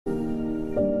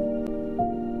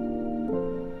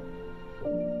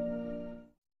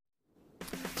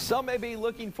Some may be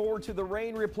looking forward to the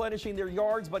rain replenishing their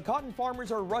yards, but cotton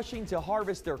farmers are rushing to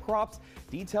harvest their crops.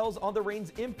 Details on the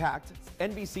rain's impact.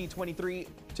 NBC 23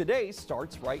 Today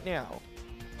starts right now.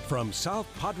 From South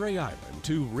Padre Island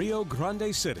to Rio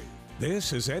Grande City,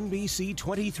 this is NBC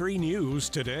 23 News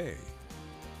Today.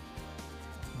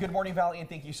 Good morning, Valley, and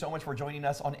thank you so much for joining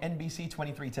us on NBC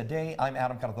 23 Today. I'm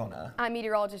Adam Cardona. I'm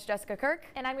meteorologist Jessica Kirk.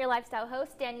 And I'm your lifestyle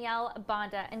host, Danielle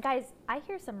Banda. And guys, I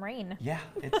hear some rain. Yeah,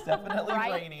 it's definitely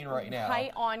raining right now.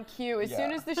 Right on cue. As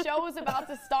soon as the show was about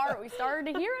to start, we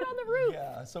started to hear it on the roof.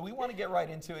 Yeah, so we want to get right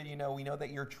into it. You know, we know that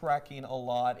you're tracking a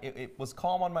lot. It was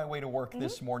calm on my way to work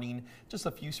this morning. Just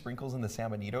a few sprinkles in the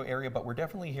San Benito area, but we're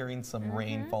definitely hearing some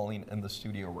rain falling in the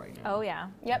studio right now. Oh, yeah.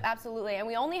 Yep, absolutely. And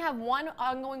we only have one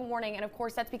ongoing warning, and of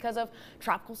course that's because of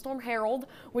Tropical Storm Harold,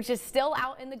 which is still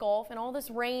out in the Gulf, and all this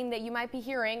rain that you might be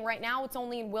hearing. Right now it's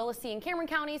only in Willacy and Cameron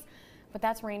counties, but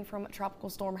that's rain from Tropical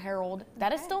Storm Harold.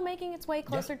 That is still making its way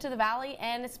closer to the valley,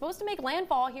 and it's supposed to make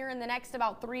landfall here in the next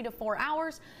about 3 to 4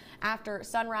 hours after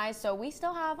sunrise. So we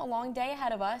still have a long day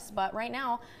ahead of us, but right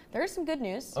now there's some good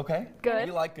news. Okay. Good.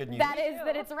 We like good news. That is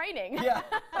that it's raining. Yeah.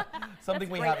 Something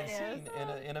we haven't seen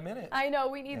in a minute. I know,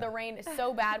 we need the rain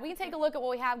so bad. We can take a look at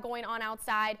what we have going on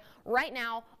outside right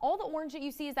now. All the orange that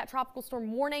you see is that tropical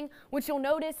storm warning, which you'll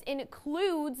notice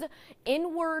includes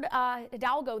inward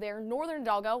Hidalgo there, northern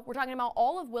Hidalgo. We're talking about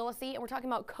all of Willacy, and we're talking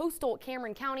about coastal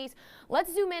Cameron counties.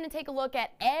 Let's zoom in and take a look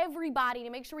at everybody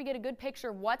to make sure we get a good picture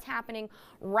of what's happening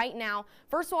right now.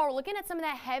 First of all, we're looking at some of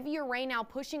that heavier rain now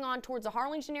pushing on towards the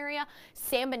Harlingen area.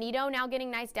 San Benito now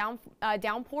getting nice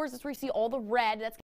downpours. That's where you see all the red. That's